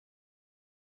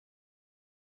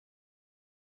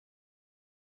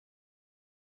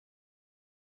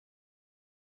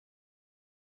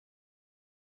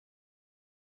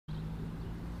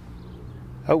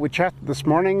Out with Chet this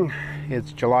morning.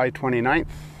 It's July 29th,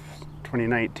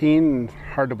 2019.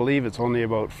 Hard to believe it's only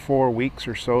about 4 weeks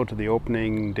or so to the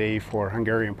opening day for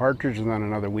Hungarian partridge, and then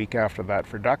another week after that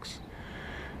for ducks.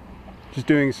 Just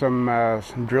doing some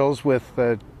drills with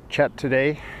Chet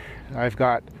today. I've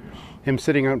got him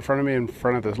sitting out in front of me in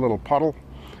front of this little puddle,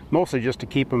 mostly just to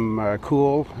keep him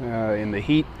cool in the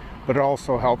heat, but it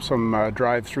also helps him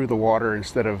drive through the water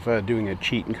instead of doing a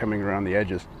cheat and coming around the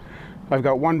edges. I've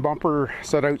got one bumper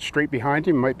set out straight behind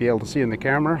him, you might be able to see in the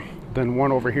camera, then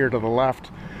one over here to the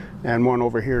left and one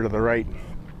over here to the right.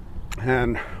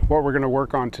 And what we're going to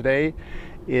work on today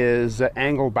is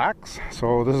angle backs.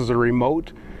 So this is a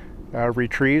remote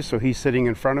retrieve, so he's sitting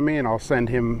in front of me and I'll send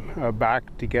him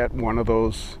back to get one of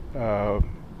those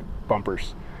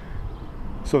bumpers.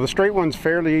 So the straight one's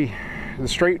the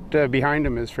straight behind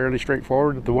him is fairly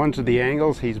straightforward. The ones with the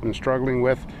angles he's been struggling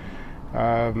with.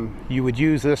 You would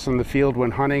use this in the field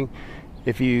when hunting.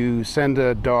 If you send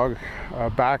a dog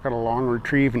back on a long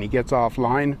retrieve and he gets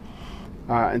offline,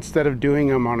 instead of doing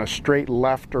him on a straight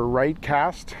left or right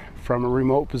cast from a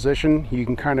remote position, you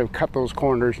can kind of cut those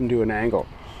corners and do an angle.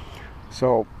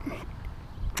 So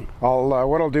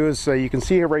what I'll do is you can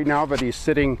see here right now that he's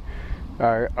sitting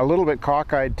a little bit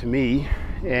cockeyed to me,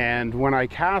 and when I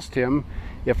cast him,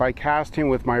 if I cast him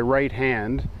with my right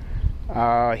hand,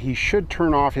 he should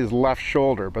turn off his left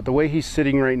shoulder, but the way he's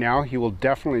sitting right now, he will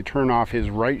definitely turn off his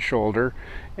right shoulder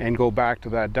and go back to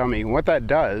that dummy. And what that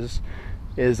does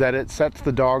is that it sets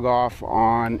the dog off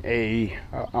on a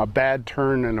bad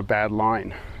turn and a bad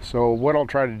line. So what I'll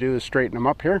try to do is straighten him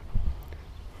up here.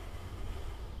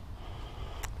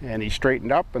 And he's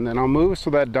straightened up, and then I'll move so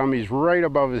that dummy's right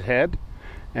above his head,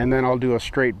 and then I'll do a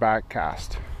straight back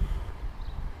cast.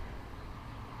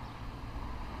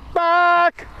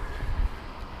 Back!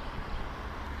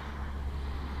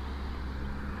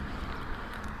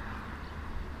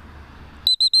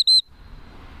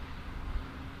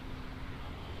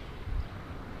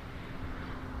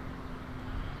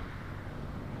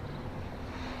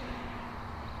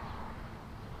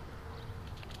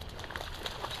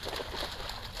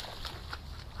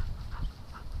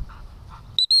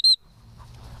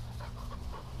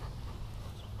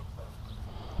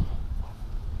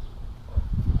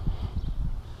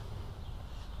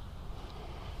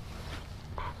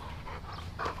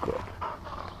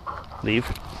 Leave.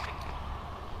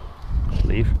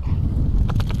 Leave.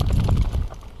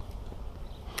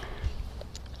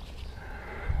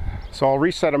 So I'll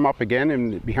reset him up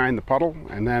again behind the puddle,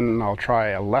 and then I'll try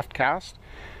a left cast,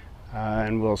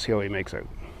 and we'll see how he makes out.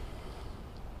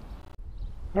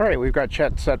 Alright, we've got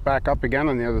Chet set back up again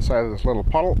on the other side of this little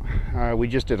puddle. We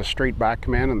just did a straight back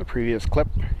command in the previous clip.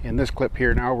 In this clip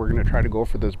here now, we're going to try to go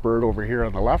for this bird over here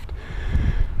on the left.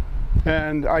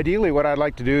 And ideally what I'd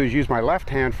like to do is use my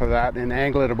left hand for that and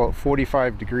angle it about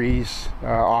 45 degrees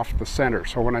off the center.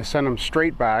 So when I send him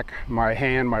straight back, my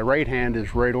right hand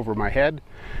is right over my head,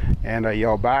 and I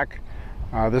yell back.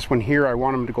 This one here, I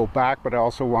want him to go back, but I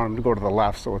also want him to go to the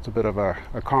left, so it's a bit of a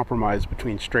compromise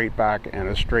between straight back and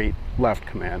a straight left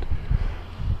command.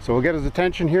 So we'll get his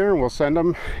attention here and we'll send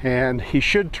him, and he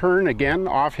should turn again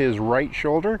off his right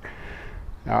shoulder.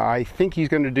 I think he's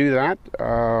going to do that,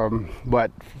 but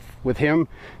with him,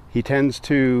 he tends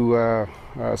to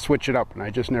switch it up, and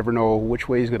I just never know which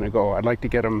way he's going to go. I'd like to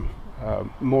get him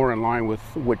more in line with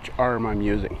which arm I'm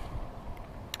using.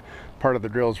 Part of the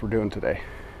drills we're doing today.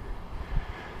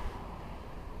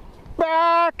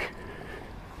 Back!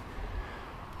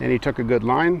 And he took a good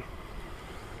line.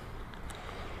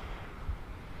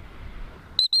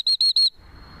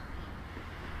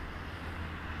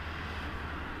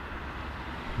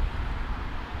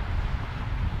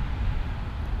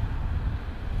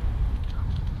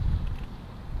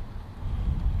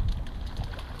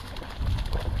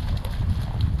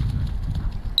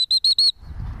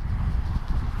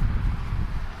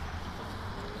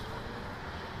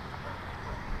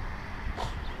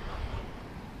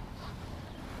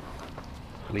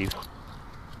 Leave.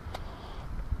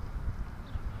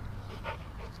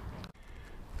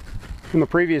 In the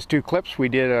previous two clips we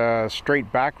did a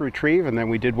straight back retrieve, and then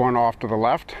we did one off to the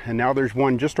left, and now there's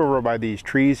one just over by these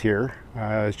trees here.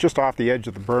 It's just off the edge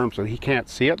of the berm, so he can't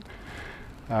see it.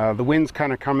 The wind's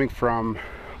kind of coming from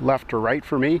left to right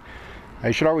for me.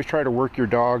 You should always try to work your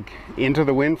dog into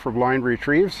the wind for blind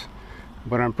retrieves,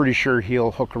 but I'm pretty sure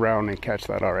he'll hook around and catch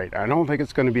that all right. I don't think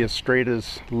it's going to be as straight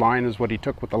as line as what he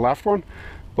took with the left one,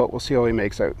 but we'll see how he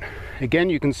makes out. Again,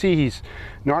 you can see he's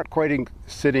not quite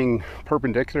sitting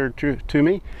perpendicular to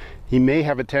me. He may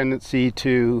have a tendency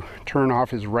to turn off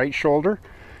his right shoulder,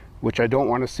 which I don't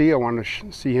want to see. I want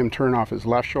to see him turn off his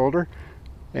left shoulder.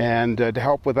 And to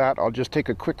help with that, I'll just take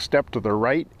a quick step to the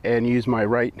right and use my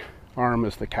right arm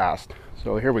as the cast.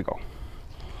 So here we go.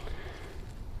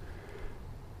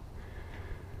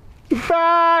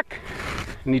 Back!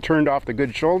 And he turned off the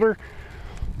good shoulder.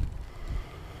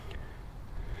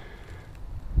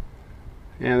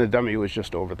 And the dummy was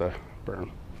just over the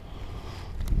berm.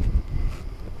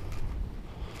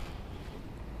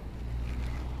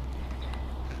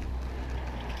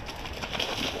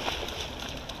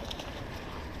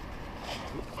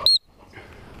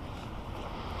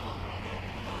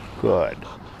 Good.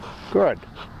 Good.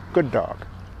 Good dog.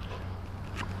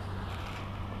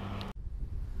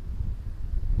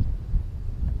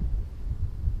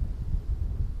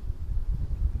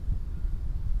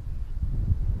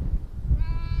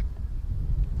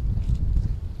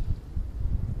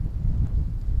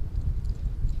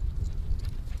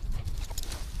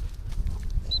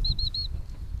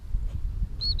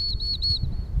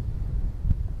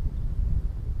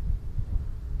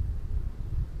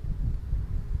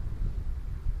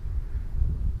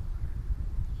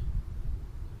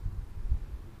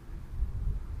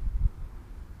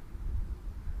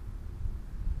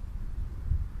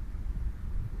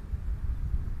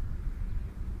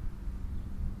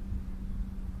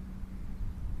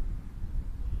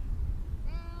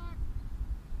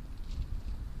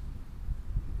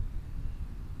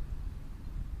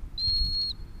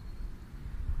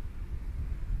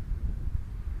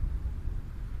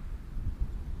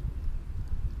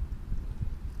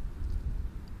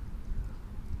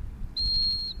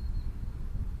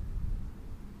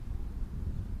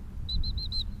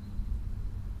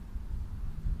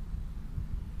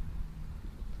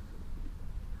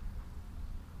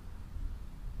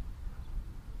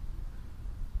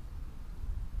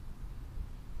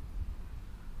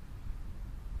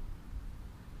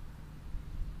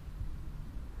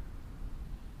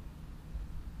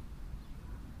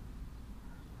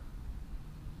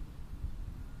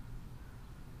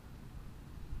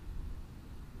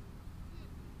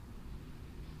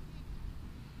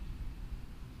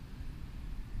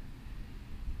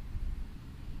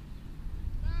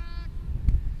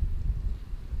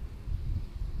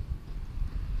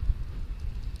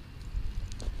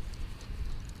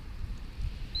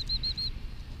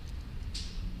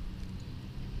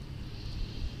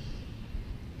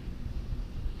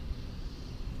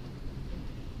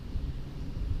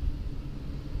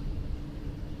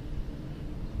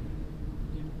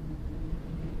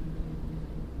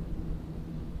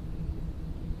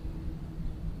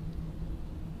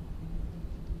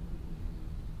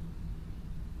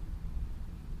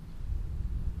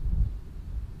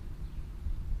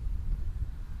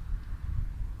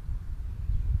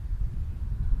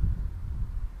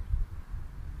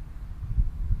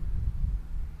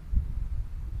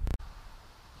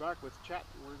 Back with Chet.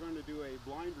 We're going to do a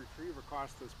blind retrieve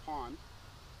across this pond.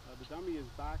 The dummy is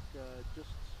back just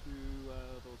to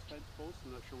those fence posts.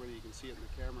 I'm not sure whether you can see it in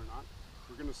the camera or not.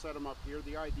 We're going to set him up here.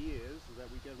 The idea is that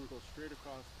we get him to go straight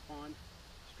across the pond,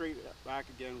 straight back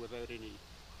again without any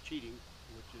cheating,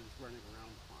 which is running around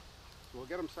the pond. So we'll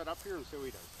get him set up here and see what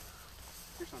he does.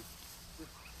 Here, son. Here.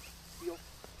 Heel.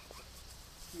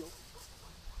 Heel.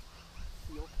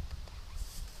 Heel.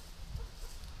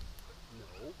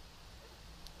 No.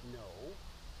 No.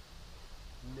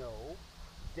 No.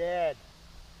 Dead.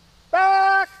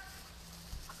 Back!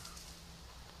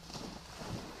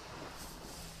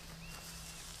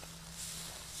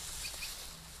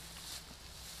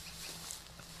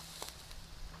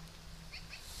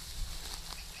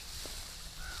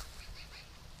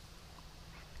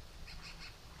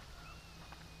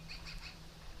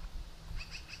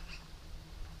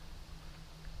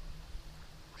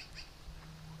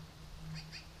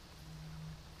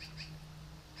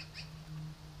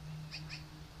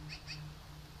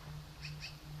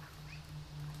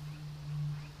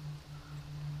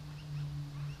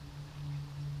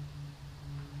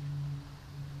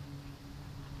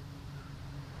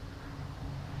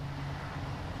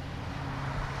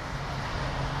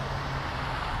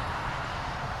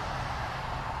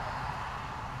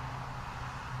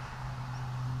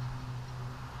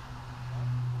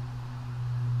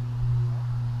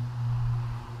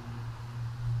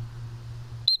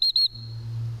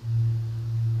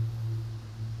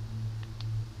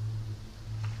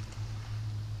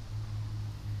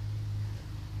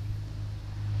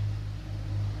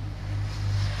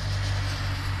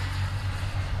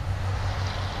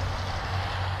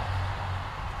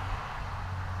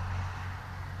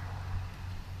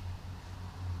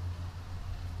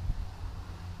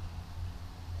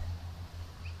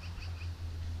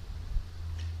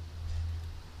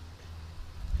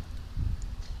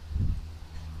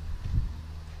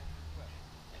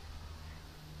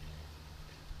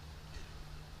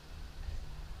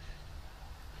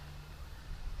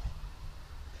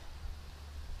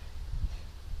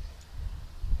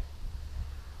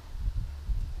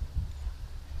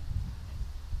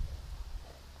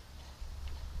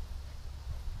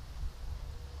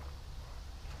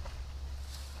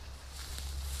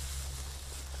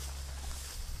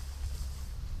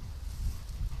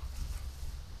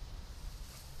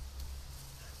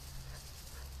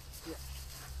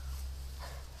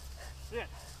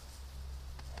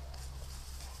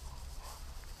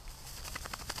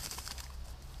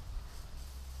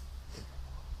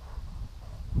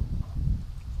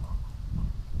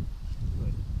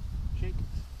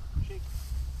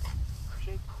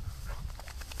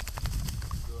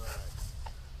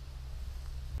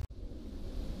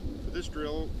 For this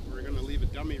drill, we're going to leave a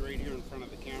dummy right here in front of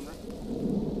the camera.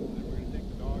 And then we're going to take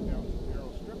the dog down to the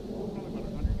narrow strip, probably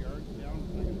about 100 yards down,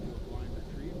 and I'm going to do a blind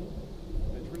retrieve.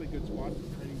 And it's a really good spot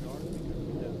for training dogs because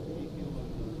we have the field on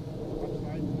the left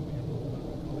side, and then we have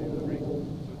the gully on the right.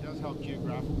 So it does help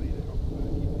geographically to help keep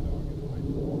the dog in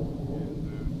line.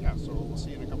 And yeah, so we'll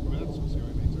see in a couple of minutes. We'll see how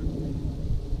he makes out.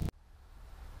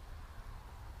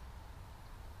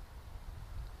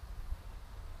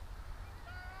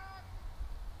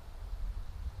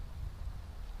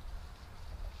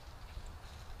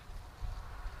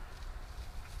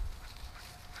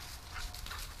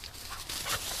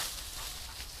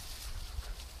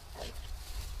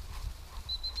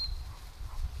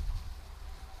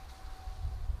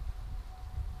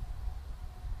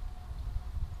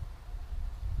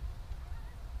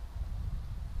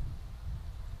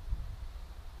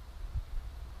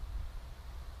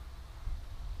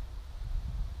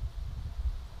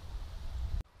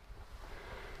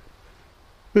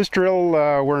 This drill,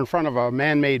 we're in front of a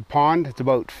man-made pond. It's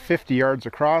about 50 yards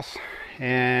across,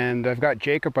 and I've got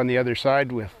Jacob on the other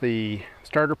side with the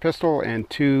starter pistol and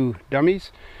 2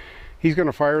 dummies. He's going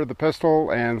to fire the pistol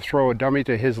and throw a dummy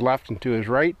to his left and to his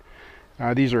right.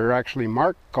 These are actually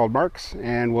called marks,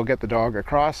 and we'll get the dog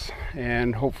across,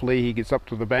 and hopefully he gets up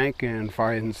to the bank and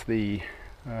finds the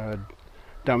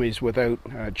dummies without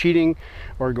cheating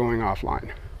or going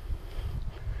offline.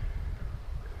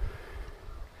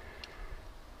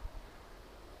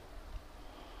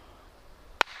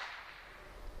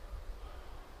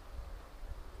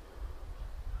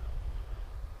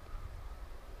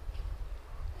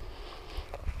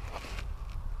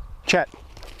 Chet.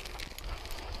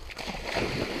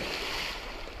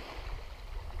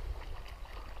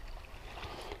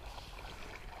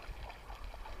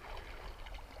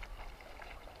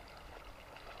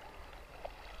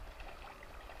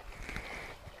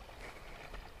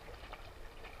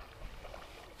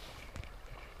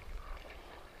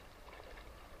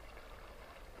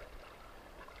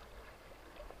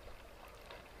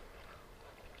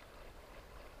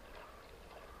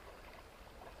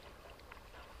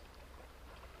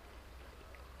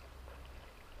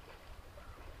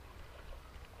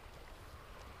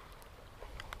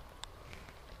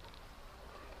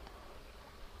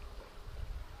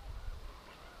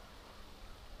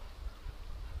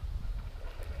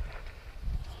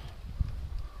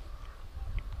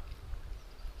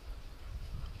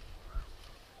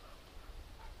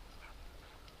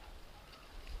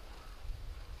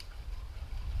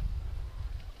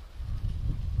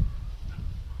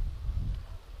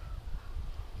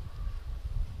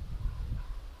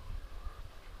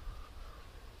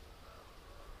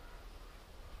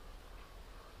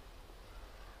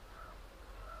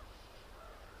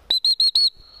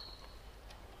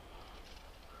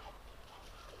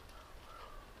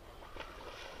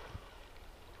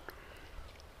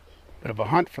 Bit of a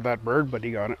hunt for that bird, but he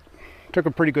got it. Took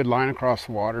a pretty good line across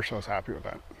the water, so I was happy with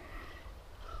that.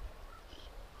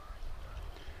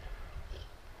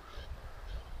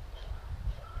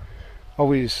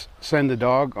 Always send the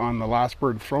dog on the last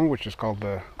bird thrown, which is called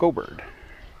the go bird.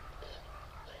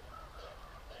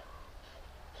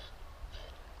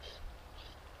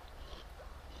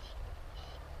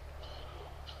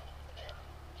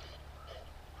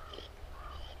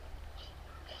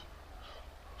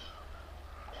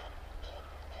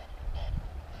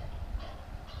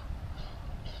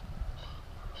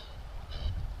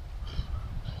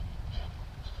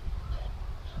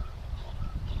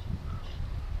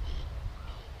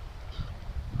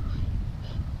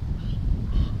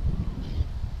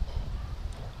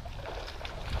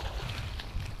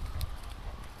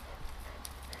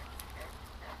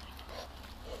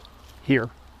 Here.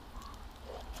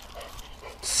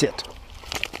 Sit.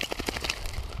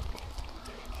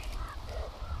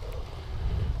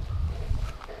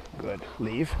 Good.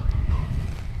 Leave.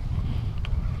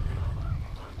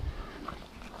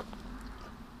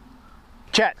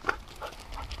 Chet.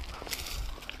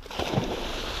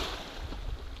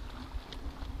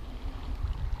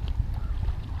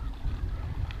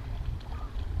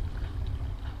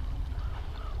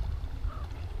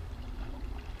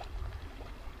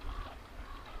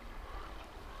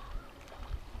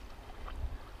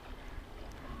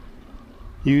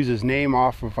 Use his name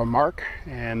off of a mark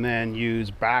and then use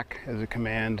back as a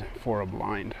command for a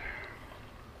blind.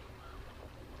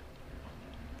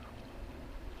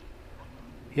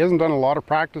 He hasn't done a lot of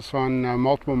practice on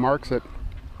multiple marks at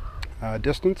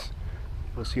distance.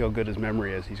 We'll see how good his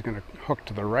memory is. He's going to hook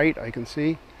to the right, I can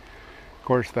see. Of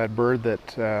course, that bird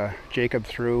that Jacob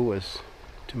threw was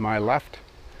to my left.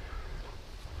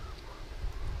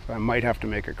 So I might have to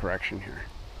make a correction here.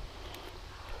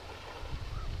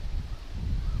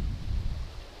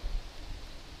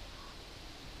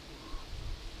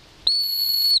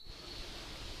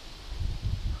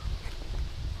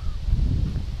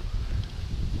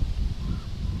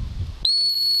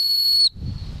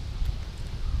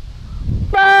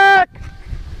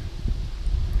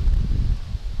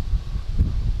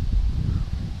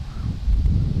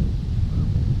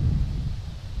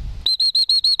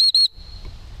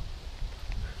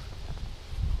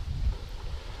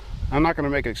 I'm not going to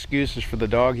make excuses for the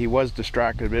dog. He was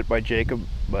distracted a bit by Jacob,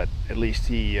 but at least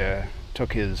he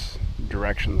took his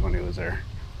directions when he was there.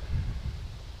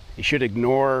 You should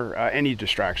ignore any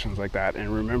distractions like that and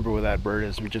remember where that bird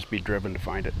is and just be driven to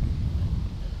find it.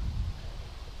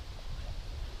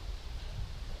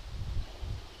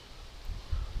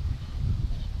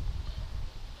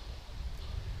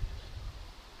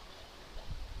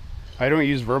 I don't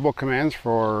use verbal commands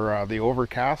for the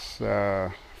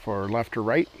overcasts for left or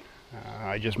right.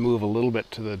 I just move a little bit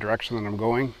to the direction that I'm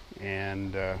going,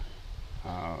 and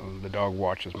the dog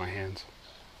watches my hands.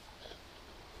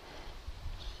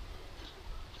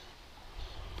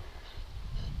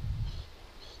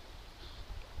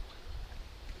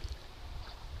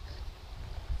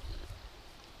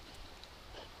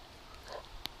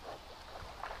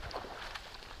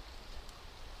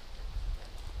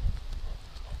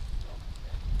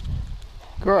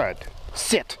 Good.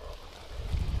 Sit.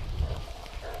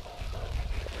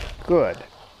 Good.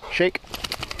 Shake.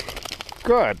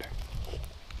 Good.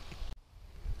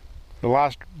 The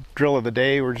last drill of the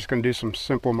day, we're just going to do some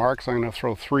simple marks. I'm going to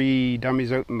throw 3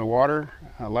 dummies out in the water,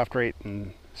 left, right,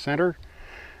 and center.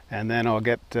 And then I'll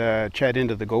get Chet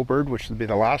into the go bird, which will be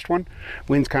the last one.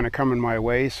 Wind's kind of coming my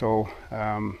way, so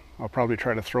I'll probably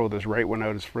try to throw this right one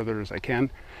out as further as I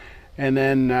can. And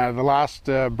then the last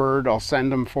bird I'll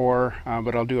send them for,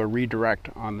 but I'll do a redirect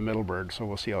on the middle bird, so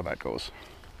we'll see how that goes.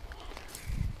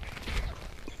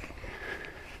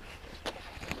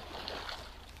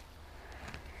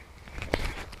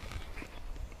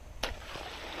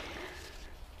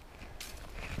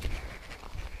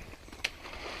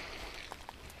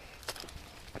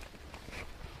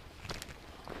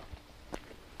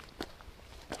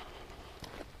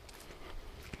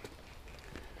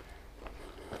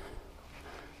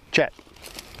 Chet.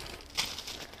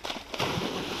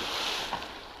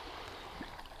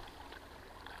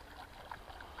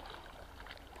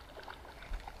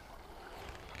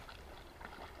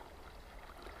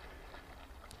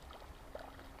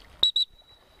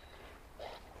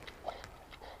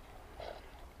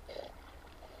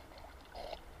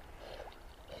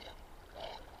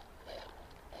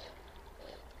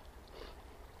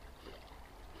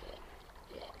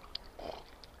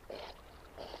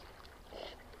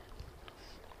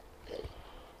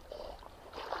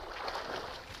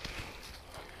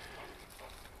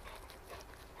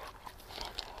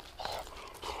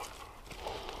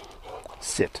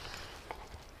 Sit.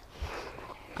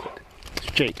 Good.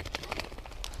 Shake.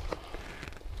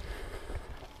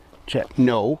 Chet.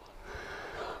 No.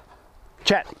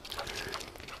 Chet.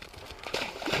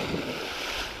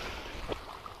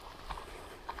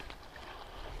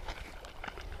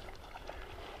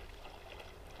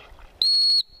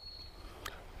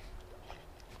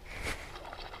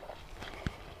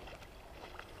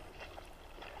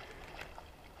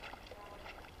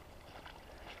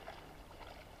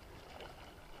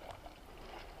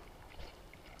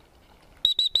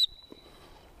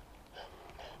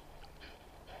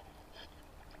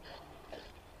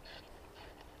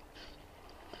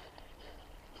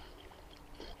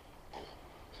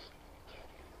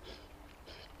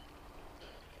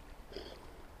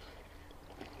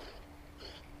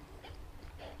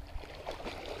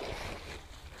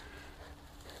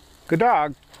 Good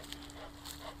dog.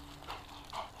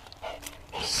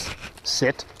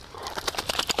 Sit.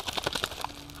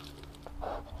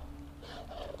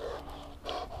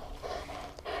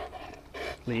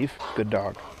 Leave. Good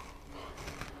dog.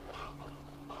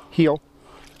 Heel.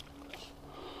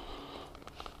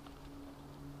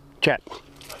 Chet.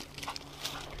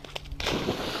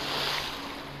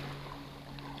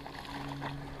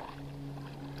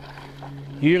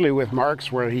 Usually with marks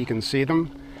where he can see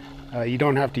them, you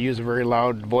don't have to use a very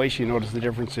loud voice. You notice the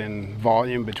difference in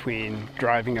volume between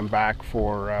driving him back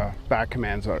for back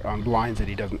commands on blinds that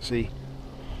he doesn't see.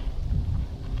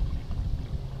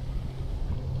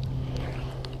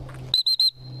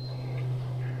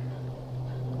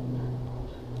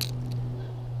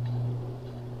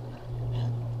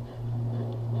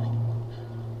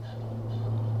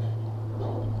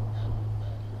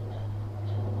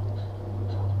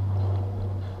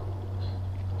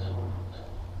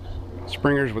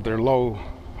 Springers with their low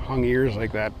hung ears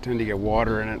like that tend to get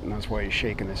water in it, and that's why he's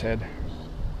shaking his head.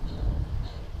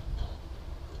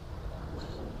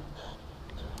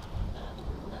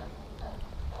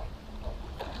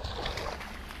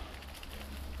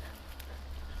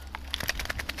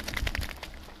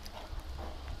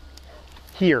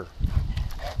 Here.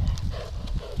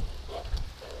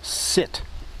 Sit.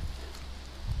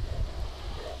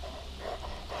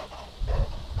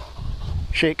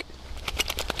 Shake.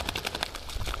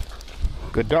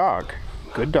 Good dog.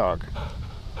 Good dog.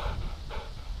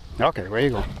 Okay, away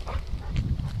you go.